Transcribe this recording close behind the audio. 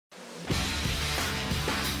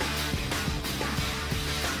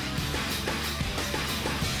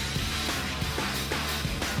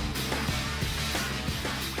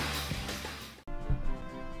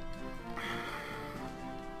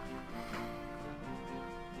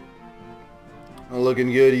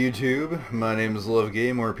Looking good, YouTube. My name is Love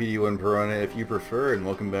Game, or PD1 Piranha if you prefer, and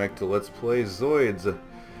welcome back to Let's Play Zoids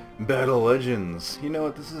Battle Legends. You know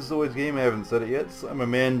what, this is Zoids game, I haven't said it yet, so I'm a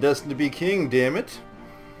man destined to be king, damn it.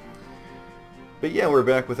 But yeah, we're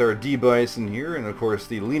back with our D-Bison here, and of course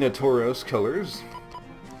the Lena Tauros colors.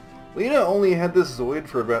 Lena only had this Zoid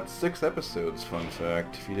for about 6 episodes, fun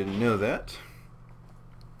fact, if you didn't know that.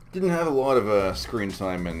 Didn't have a lot of screen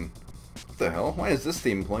time, and what the hell? Why is this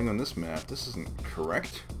theme playing on this map? This isn't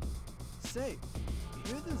correct. Say,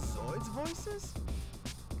 you hear the Zoids voices?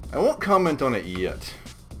 I won't comment on it yet.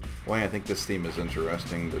 Why I think this theme is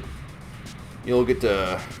interesting, but you'll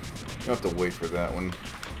have to wait for that one.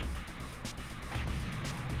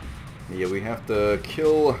 Yeah, we have to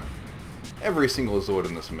kill every single Zoid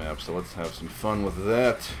in this map, so let's have some fun with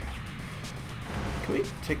that. Can we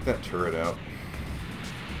take that turret out?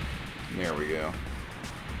 There we go.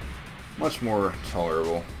 Much more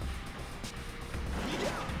tolerable.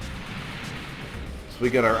 So we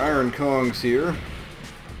got our Iron Kongs here.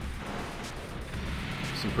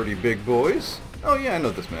 Some pretty big boys. Oh yeah, I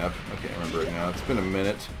know this map. I can't remember it now. It's been a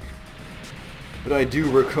minute. But I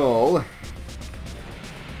do recall.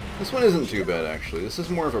 This one isn't too bad, actually. This is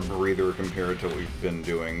more of a breather compared to what we've been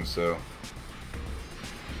doing, so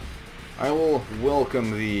I will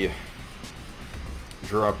welcome the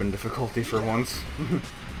drop in difficulty for once.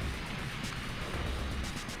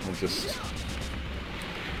 I'm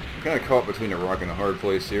kind of caught between a rock and a hard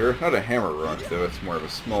place here. Not a hammer rock, though. It's more of a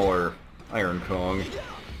smaller Iron Kong.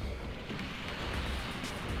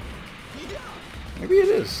 Maybe it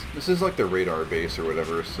is. This is like the radar base or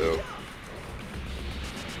whatever, so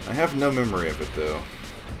I have no memory of it, though.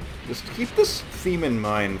 Just keep this theme in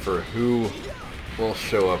mind for who will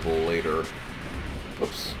show up later.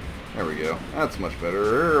 Whoops. There we go. That's much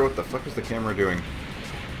better. What the fuck is the camera doing?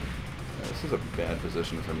 This is a bad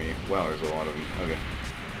position for me. Wow, there's a lot of them. Okay.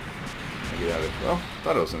 I get out of it. Well,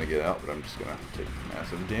 thought I was going to get out, but I'm just going to take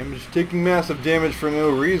massive damage. Taking massive damage for no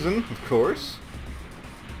reason, of course.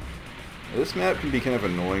 This map can be kind of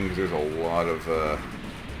annoying because there's a lot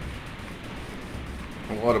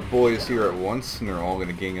of boys here at once, and they're all going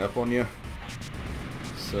to gang up on you.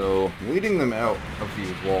 So, leading them out of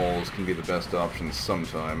these walls can be the best option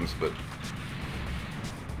sometimes, but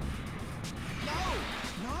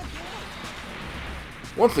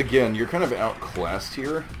once again, you're kind of outclassed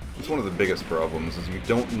here. It's one of the biggest problems, is you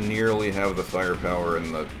don't nearly have the firepower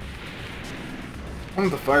and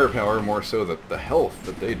more so the health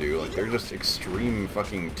that they do. Like, they're just extreme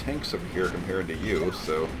fucking tanks over here compared to you,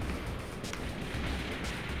 so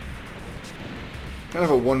kind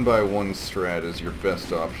of a 1-by-1 strat is your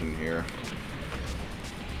best option here.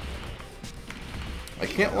 I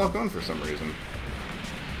can't lock on for some reason.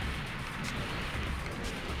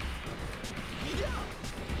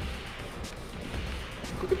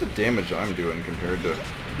 Look at the damage I'm doing compared to... I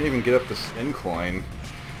can't even get up this incline.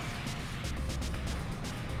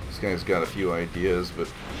 This guy's got a few ideas, but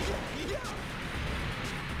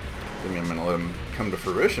I mean, I'm gonna let him come to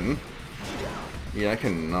fruition. Yeah, I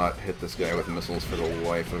cannot hit this guy with missiles for the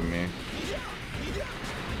life of me.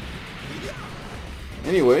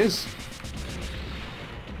 Anyways,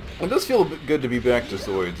 it does feel good to be back to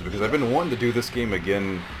Zoids, because I've been wanting to do this game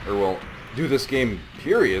again, or well, do this game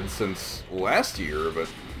period since last year, but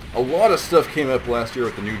a lot of stuff came up last year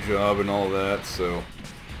with the new job and all that, so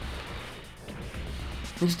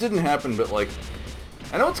it just didn't happen. But like,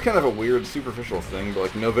 I know it's kind of a weird, superficial thing, but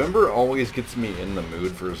like, November always gets me in the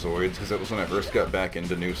mood for Zoids, because it was when I first got back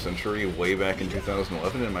into New Century, way back in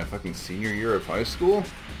 2011, in my fucking senior year of high school.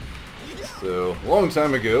 So, a long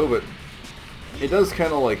time ago, but it does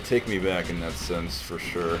kind of like take me back in that sense, for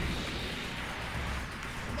sure.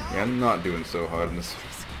 Yeah, I'm not doing so hot in this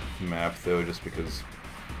map, though, just because...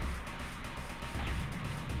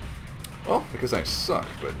 well, because I suck,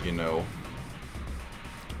 but, you know,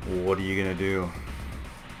 what are you gonna do?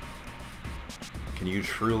 Can you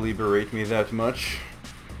truly berate me that much?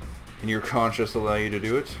 Can your conscience allow you to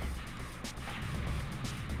do it?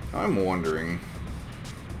 I'm wondering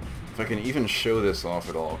if I can even show this off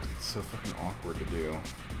at all, because it's so fucking awkward to do.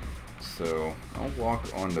 So, I'll walk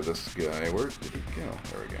onto this guy. Where did he go?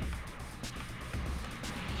 There we go.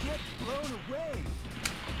 Get blown away.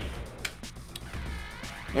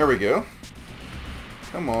 There we go.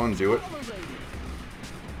 Come on, do it.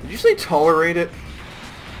 Did you say tolerate it?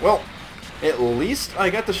 Well, at least I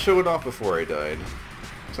got to show it off before I died.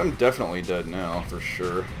 Because I'm definitely dead now, for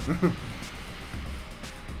sure.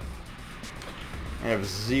 I have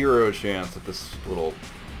zero chance at this little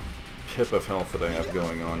pip of health that I have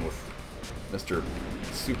going on with Mr.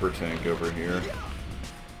 Super Tank over here.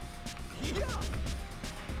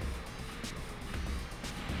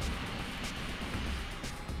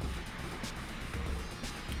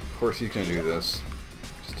 course he's gonna do this.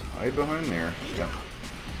 Just hide behind there. Yeah.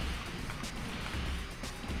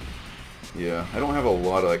 Yeah, I don't have a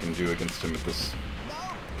lot I can do against him at this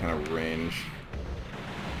kind of range.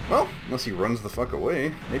 Well, unless he runs the fuck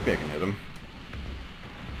away, maybe I can hit him.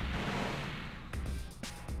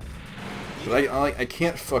 But I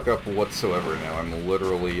can't fuck up whatsoever now. I'm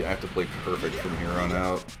literally, I have to play perfect from here on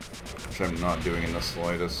out, which I'm not doing in the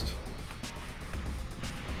slightest.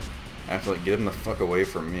 I have to like get him the fuck away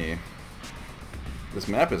from me. This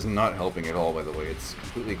map is not helping at all, by the way. It's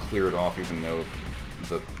completely cleared off, even though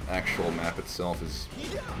the actual map itself is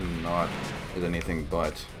not anything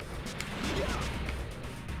but.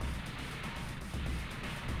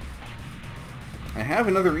 I have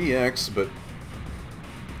another EX, but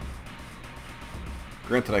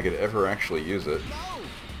granted I could ever actually use it. No,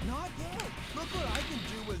 not yet. Look what I can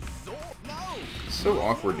do with Zoids. No. It's so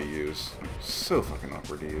awkward to use. So fucking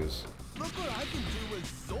awkward to use. Look what I can do with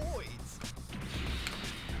Zoids.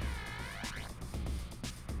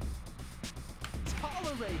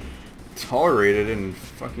 Tolerated. Tolerated and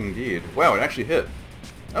fucking deed. Wow, it actually hit.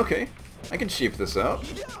 Okay, I can cheap this out.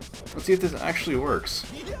 Let's see if this actually works.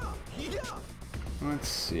 Let's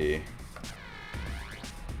see.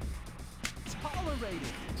 Tolerated.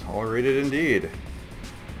 Tolerated indeed.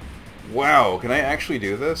 Wow, can I actually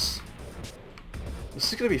do this?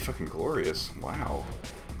 This is gonna be fucking glorious. Wow.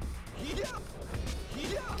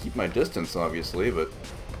 Keep my distance, obviously, but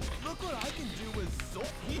Look what I can do with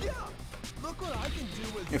Zoids. Look what I can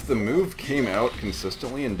do with if the move came out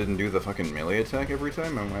consistently and didn't do the fucking melee attack every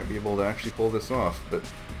time, I might be able to actually pull this off, but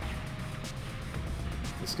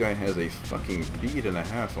this guy has a fucking bead and a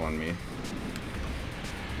half on me.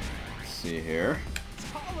 Let's see here.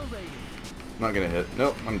 Tolerated. Not gonna hit.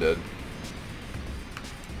 Nope, I'm dead.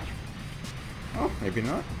 Oh, maybe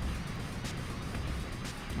not.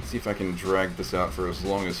 Let's see if I can drag this out for as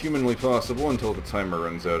long as humanly possible until the timer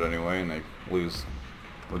runs out anyway, and I lose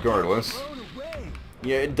regardless. Thrown away.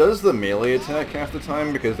 Yeah, it does the melee attack half the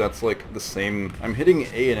time because that's like the same... I'm hitting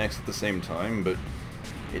A and X at the same time, but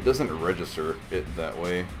it doesn't register it that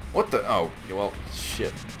way. What the... Oh, well,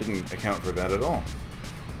 shit. Didn't account for that at all.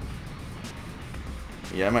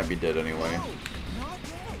 Yeah, I might be dead anyway. No, not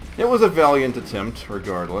yet. It was a valiant attempt,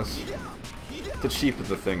 regardless, to cheap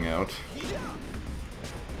the thing out.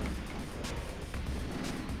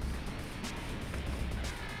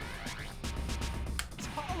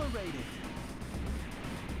 Tolerated.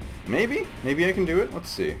 Maybe? Maybe I can do it? Let's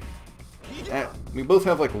see. We both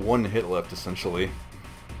have like one hit left, essentially.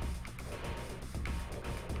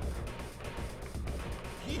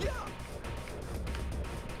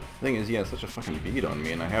 Thing is, yeah, such a fucking bead on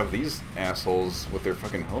me, and I have these assholes with their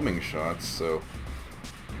fucking homing shots, so...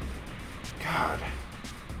 God.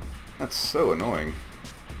 That's so annoying.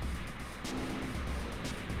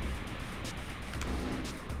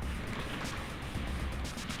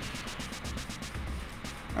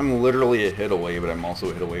 I'm literally a hit away, but I'm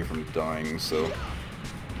also a hit away from dying, so...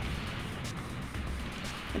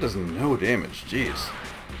 It does no damage, jeez.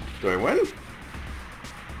 Do I win?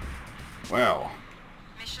 Wow.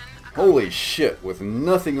 Holy shit, with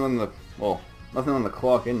nothing on the... well, nothing on the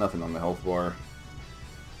clock and nothing on the health bar.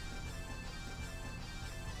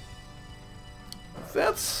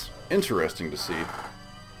 That's interesting to see.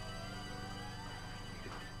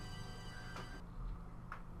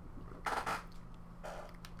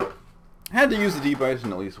 Had to use the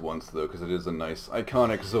D-Bison at least once, though, because it is a nice,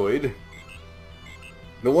 iconic Zoid.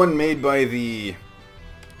 The one made by the...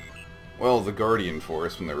 well, the Guardian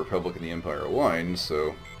Force when the Republic and the Empire aligned,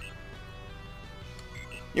 so...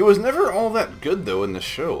 It was never all that good, though, in the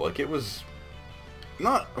show. Like, it was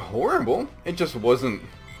not horrible. It just wasn't...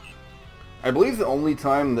 I believe the only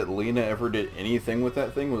time that Lena ever did anything with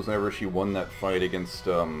that thing was whenever she won that fight against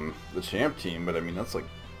the champ team, but I mean, that's like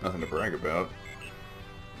nothing to brag about.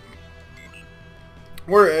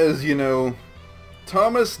 Whereas, you know,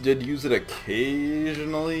 Thomas did use it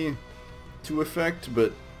occasionally to effect,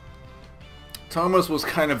 but Thomas was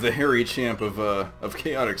kind of the hairy champ of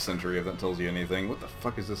Chaotic Century, if that tells you anything. What the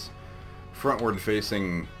fuck is this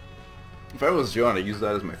frontward-facing... If I was John, I'd use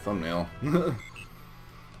that as my thumbnail.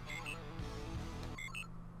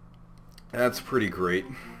 That's pretty great.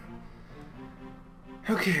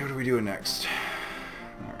 Okay, what are we doing next?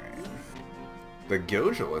 Alright. The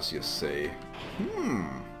Gojolus, you say? I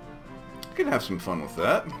could have some fun with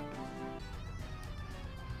that.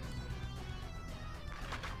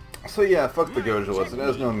 So yeah, fuck the Gojolus, it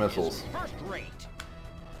has no missiles.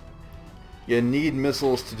 You need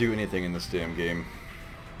missiles to do anything in this damn game.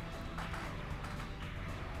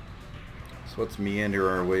 So let's meander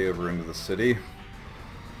our way over into the city.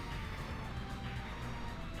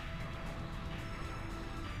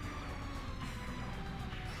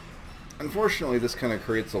 Unfortunately, this kind of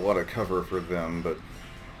creates a lot of cover for them, but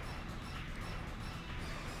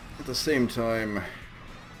at the same time,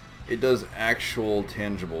 it does actual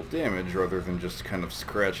tangible damage rather than just kind of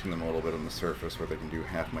scratching them a little bit on the surface where they can do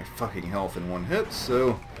half my fucking health in one hit,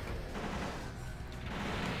 so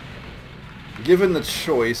given the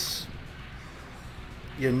choice,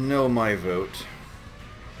 you know my vote.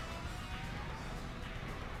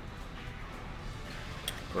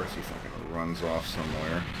 Of course he fucking runs off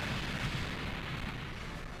somewhere.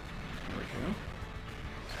 There we go.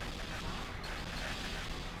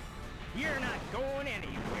 You're not going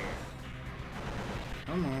anywhere.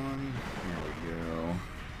 Come on. There we go.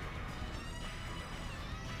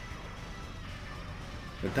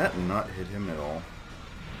 Did that not hit him at all?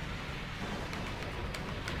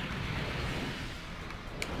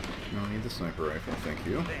 No, I need the sniper rifle, thank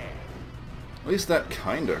you. At least that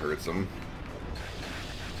kinda hurts him.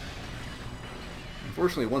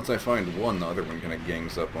 Unfortunately, once I find one, the other one kinda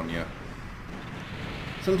gangs up on you.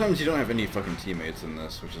 Sometimes you don't have any fucking teammates in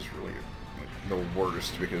this, which is really like, the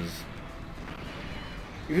worst, because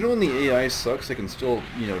even when the AI sucks, they can still,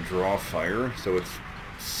 you know, draw fire, so it's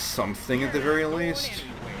something at the very least.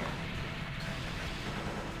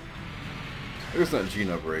 There's that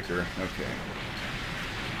Geno breaker. Okay.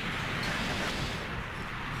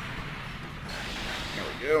 There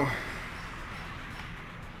we go.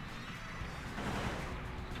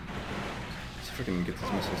 See if I can get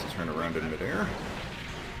these missiles to turn around in midair.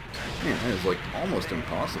 Man, that is like almost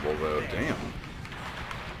impossible though. Damn.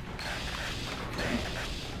 Okay.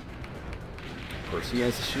 Of course he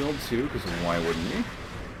has a shield too, because why wouldn't he?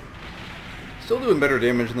 Still doing better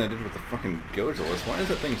damage than I did with the fucking Gojolus. Why is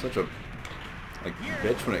that thing such a like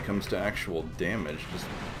bitch when it comes to actual damage? Just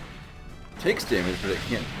takes damage, but it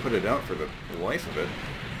can't put it out for the life of it.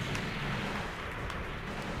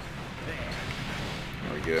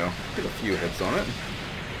 There we go. Get a few hits on it.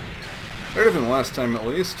 Better than last time, at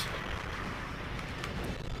least.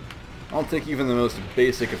 I'll take even the most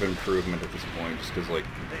basic of improvement at this point, just because, like,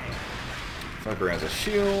 fucker has a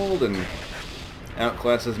shield and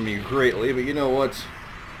outclasses me greatly, but you know what?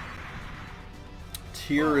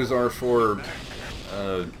 Tiers are for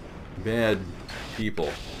bad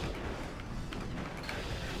people.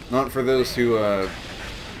 Not for those who are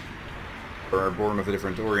born with a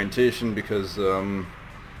different orientation, because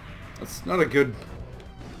that's not a good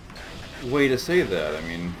way to say that. I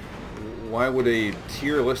mean, why would a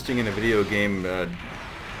tier listing in a video game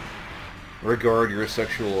regard your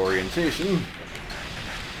sexual orientation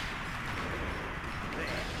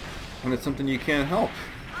when it's something you can't help?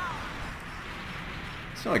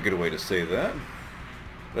 It's not a good way to say that.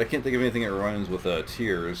 But I can't think of anything that rhymes with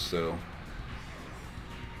tiers, so...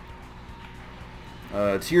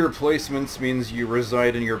 tier placements means you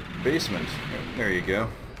reside in your basement. There you go.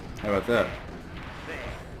 How about that?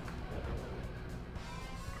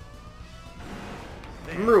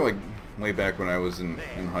 I remember, like, way back when I was in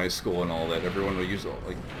high school and all that, everyone would use,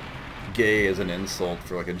 like, gay as an insult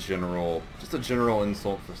for, like, just a general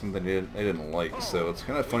insult for something they didn't like, so it's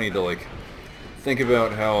kind of funny to, like, think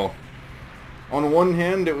about how, on one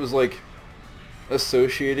hand, it was, like,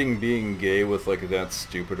 associating being gay with, like, that's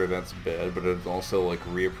stupid or that's bad, but it's also, like,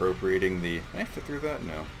 reappropriating the... Can I fit through that?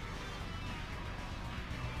 No.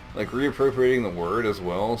 Like, reappropriating the word as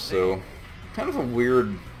well, so kind of a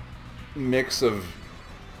weird mix of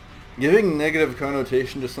giving negative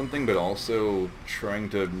connotation to something, but also trying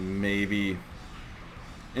to maybe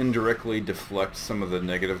indirectly deflect some of the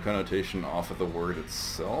negative connotation off of the word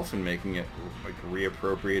itself and making it, like,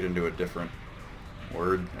 reappropriate into a different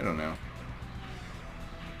word. I don't know.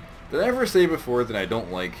 Did I ever say before that I don't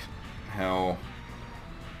like how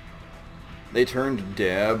they turned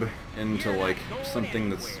dab into, like, something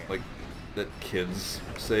that's, like, that kids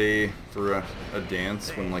say for a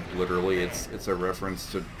dance when, like, literally it's a reference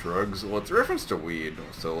to drugs? Well, it's a reference to weed,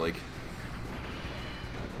 so, like,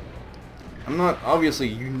 I'm not, obviously,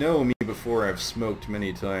 you know me before, I've smoked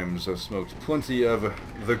many times, I've smoked plenty of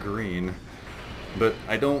the green, but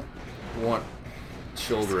I don't want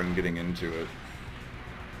children getting into it.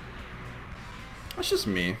 That's just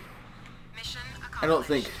me. I don't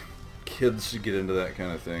think kids should get into that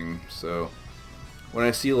kind of thing, so when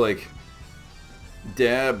I see, like,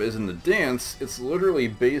 dab is in the dance, it's literally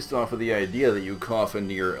based off of the idea that you cough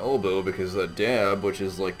into your elbow, because a dab, which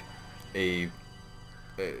is like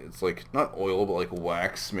it's like, not oil, but like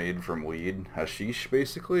wax made from weed, hashish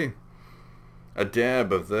basically, a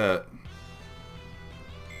dab of that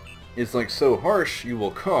is like so harsh you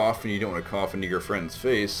will cough, and you don't want to cough into your friend's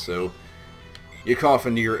face, so you cough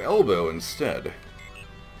into your elbow instead.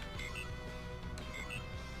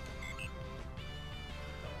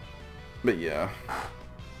 yeah.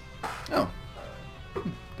 Oh.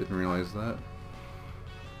 Didn't realize that.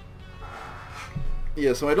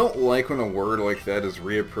 Yeah, so I don't like when a word like that is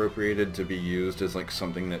reappropriated to be used as like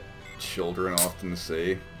something that children often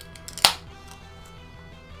say.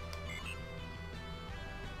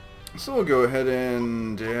 So we'll go ahead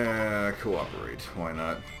and cooperate. Why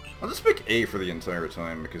not? I'll just pick A for the entire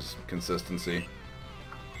time because consistency.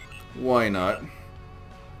 Why not?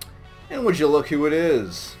 And would you look who it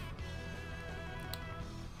is?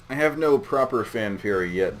 I have no proper fanfare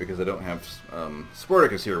yet because I don't have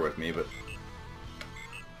Sporticus here with me, but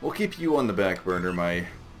we'll keep you on the back burner, my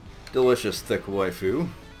delicious thick waifu.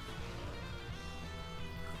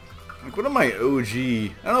 Like one of my OG,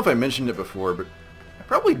 I don't know if I mentioned it before, but I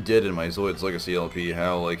probably did in my Zoids Legacy LP,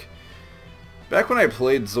 how like back when I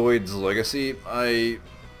played Zoids Legacy, I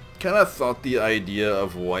kind of thought the idea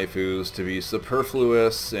of waifus to be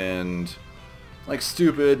superfluous and like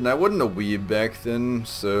stupid, and I wasn't a weeb back then,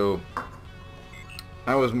 so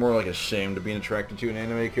I was more like ashamed of being attracted to an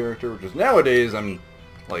anime character, which is nowadays I'm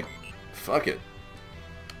like, fuck it.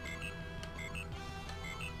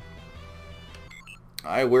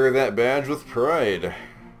 I wear that badge with pride.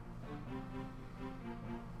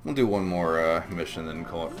 We'll do one more mission and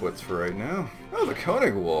call it quits for right now. Oh, the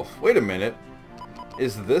Koenig Wolf. Wait a minute.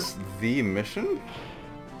 Is this the mission?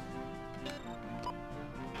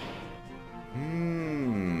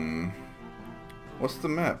 What's the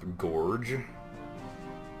map? Gorge?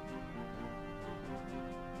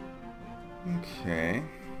 Okay.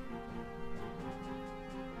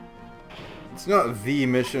 It's not the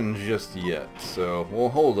mission just yet, so we'll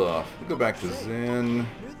hold off. We'll go back to Zen.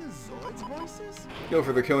 Hear the Zoids voices? Go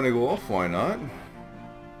for the Koenig Wolf, why not?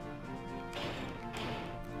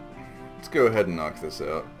 Let's go ahead and knock this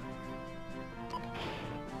out.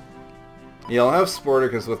 Yeah, I'll have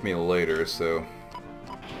Sporticus with me later, so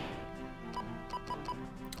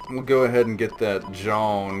we'll go ahead and get that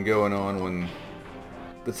John going on when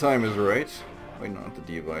the time is right. Wait, not the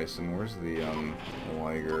device, and where's the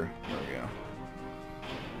Liger? There we go.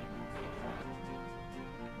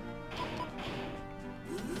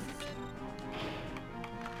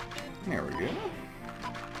 There we go.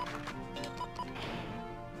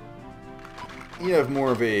 You have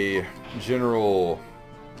more of a general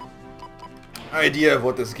idea of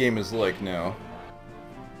what this game is like now.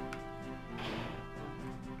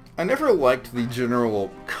 I never liked the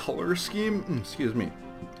general color scheme, excuse me,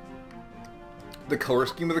 the color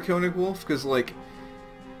scheme of the Koenig Wolf, because like,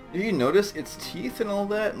 if you notice its teeth and all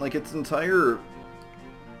that, and like its entire,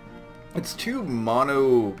 it's too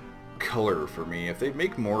mono color for me. If they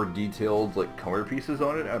make more detailed like color pieces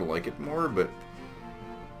on it, I'd like it more, but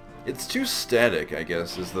it's too static, I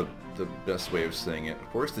guess, is the best way of saying it. Of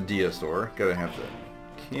course, the Diosaur, gotta have that.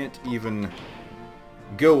 Can't even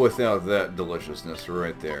go without that deliciousness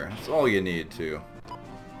right there. That's all you need to. Go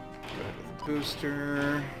ahead with the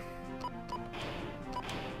booster.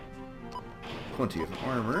 Plenty of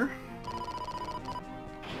armor.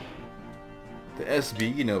 The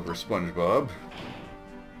SB, you know, for SpongeBob.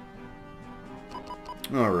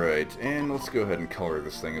 Alright, and let's go ahead and color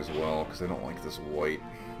this thing as well, because I don't like this white.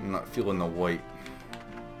 I'm not feeling the white.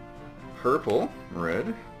 Purple,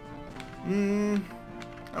 red. I'm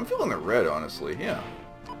feeling the red, honestly, yeah.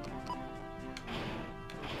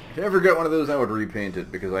 If I ever got one of those, I would repaint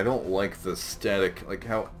it, because I don't like the static, like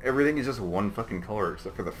how everything is just one fucking color,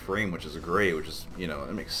 except for the frame, which is gray, which is, you know,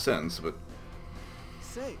 it makes sense, but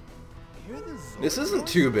Say, hear the Zoids this isn't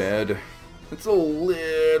too bad. It's a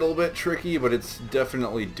little bit tricky, but it's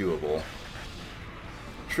definitely doable.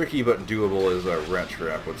 Tricky but doable, as a Rat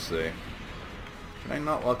Trap would say. Can I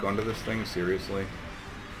not lock onto this thing? Seriously?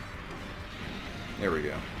 There we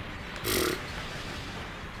go.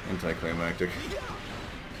 Anticlimactic.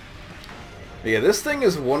 But yeah, this thing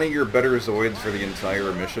is one of your better Zoids for the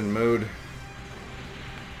entire mission mode.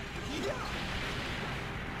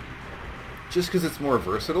 Just because it's more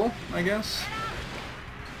versatile, I guess.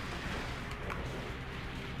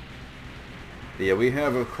 But yeah, we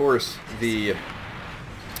have, of course, the...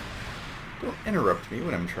 Don't interrupt me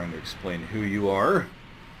when I'm trying to explain who you are,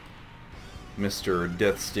 Mr.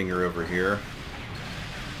 Death Stinger over here.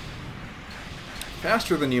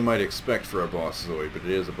 Faster than you might expect for a boss Zoid, but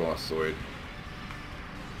it is a boss Zoid.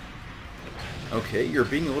 Okay, you're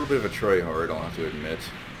being a little bit of a tryhard, I'll have to admit.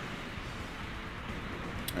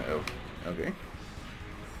 Uh-oh. Okay.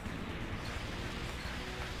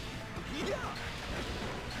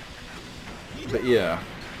 But yeah,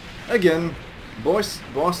 again, boss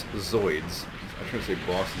Zoids. I was trying to say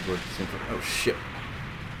boss and Zoids at the same time. Oh shit.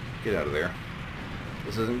 Get out of there.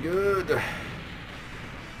 This isn't good.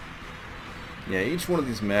 Yeah, each one of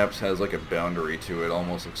these maps has like a boundary to it,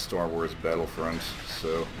 almost like Star Wars Battlefront,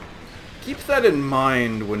 so keep that in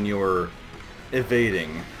mind when you're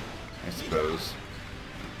evading, I suppose.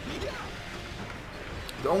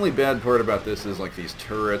 The only bad part about this is like these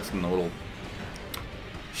turrets and the little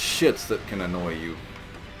shits that can annoy you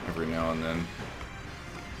every now and then.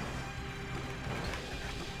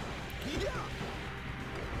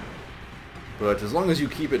 But as long as you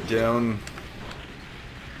keep it down...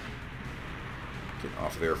 Get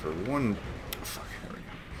off there for one... Fuck, there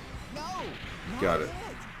we go. No, Got it.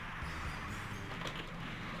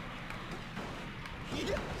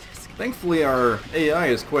 Thankfully our AI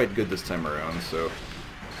is quite good this time around, so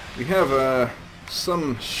we have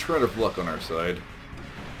some shred of luck on our side.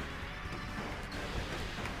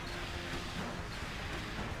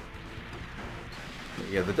 But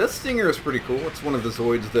yeah, the Death Stinger is pretty cool. It's one of the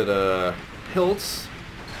Zoids that Hiltz,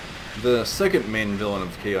 the second main villain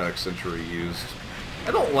of Chaotic Century, used.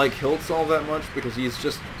 I don't like Hiltz all that much because he's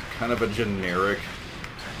just kind of a generic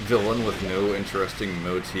villain with no interesting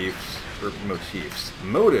motives.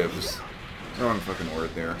 Motives? Wrong fucking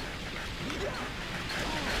word there.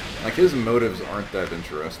 Like, his motives aren't that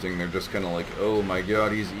interesting. They're just kind of like, oh my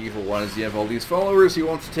god, he's evil. Why does he have all these followers? He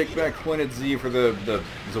wants to take back Planet Z for the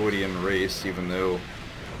Zoidian race, even though...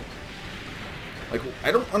 Like,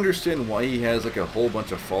 I don't understand why he has, like, a whole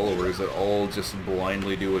bunch of followers that all just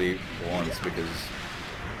blindly do what he wants, because...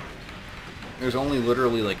 There's only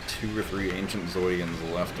literally, like, 2 or 3 ancient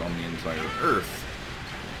Zoidians left on the entire Earth.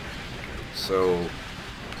 So...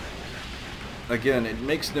 Again, it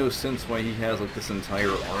makes no sense why he has, like, this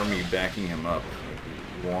entire army backing him up.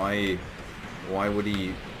 Like, why would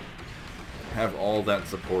he have all that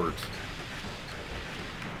support?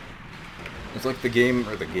 It's like the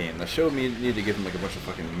show needed to give him, like, a bunch of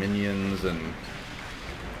fucking minions and,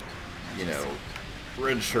 you know,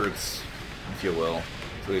 red shirts, if you will.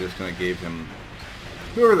 So they just kind of gave him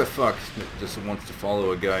whoever the fuck just wants to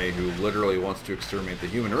follow a guy who literally wants to exterminate the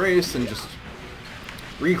human race and just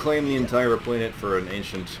reclaim the entire planet for an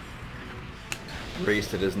ancient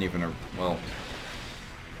race that isn't even well,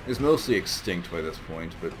 is mostly extinct by this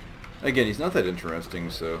point, but again, he's not that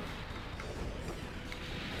interesting, so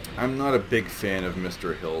I'm not a big fan of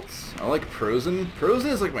Mr. Hiltz. I like Prozin.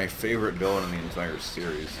 Prozin is like my favorite villain in the entire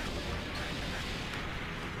series,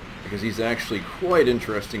 because he's actually quite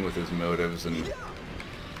interesting with his motives, and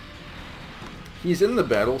he's in the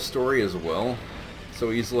battle story as well,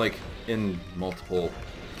 so he's like in multiple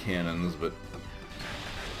canons, but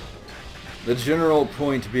the general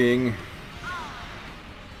point being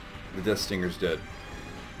the Death Stinger's dead.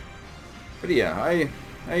 But yeah,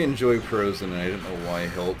 I enjoy Prozin, and I didn't know why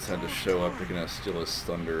Hiltz had to show up to kind of steal his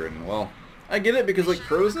thunder, and well, I get it, because like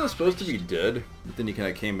Prozin is supposed to be dead, but then he kind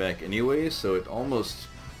of came back anyway, so it almost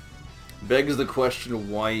begs the question of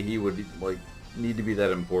why he would like need to be that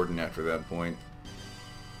important after that point.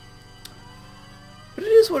 But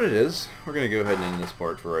it is what it is. We're going to go ahead and end this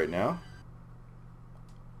part for right now.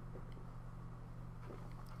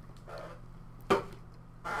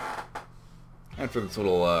 After this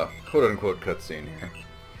little quote-unquote cutscene here.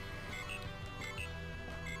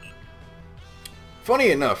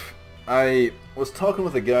 Funny enough, I was talking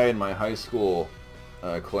with a guy in my high school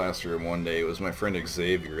classroom one day. It was my friend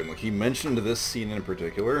Xavier, and like, he mentioned this scene in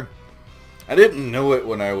particular. I didn't know it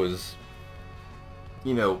when I was,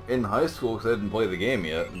 you know, in high school because I didn't play the game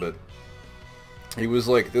yet, but he was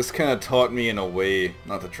like, this kind of taught me in a way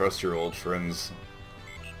not to trust your old friends.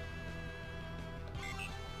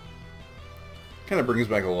 Kind of brings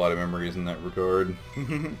back a lot of memories in that regard.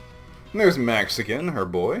 And there's Max again, our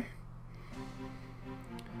boy.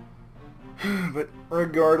 But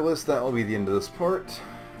regardless, that will be the end of this part.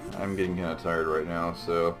 I'm getting kind of tired right now,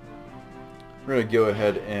 so we're going to go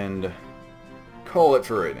ahead and call it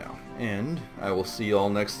for right now. And I will see you all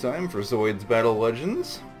next time for Zoids Battle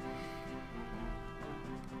Legends.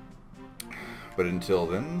 But until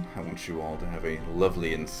then, I want you all to have a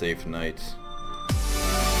lovely and safe night.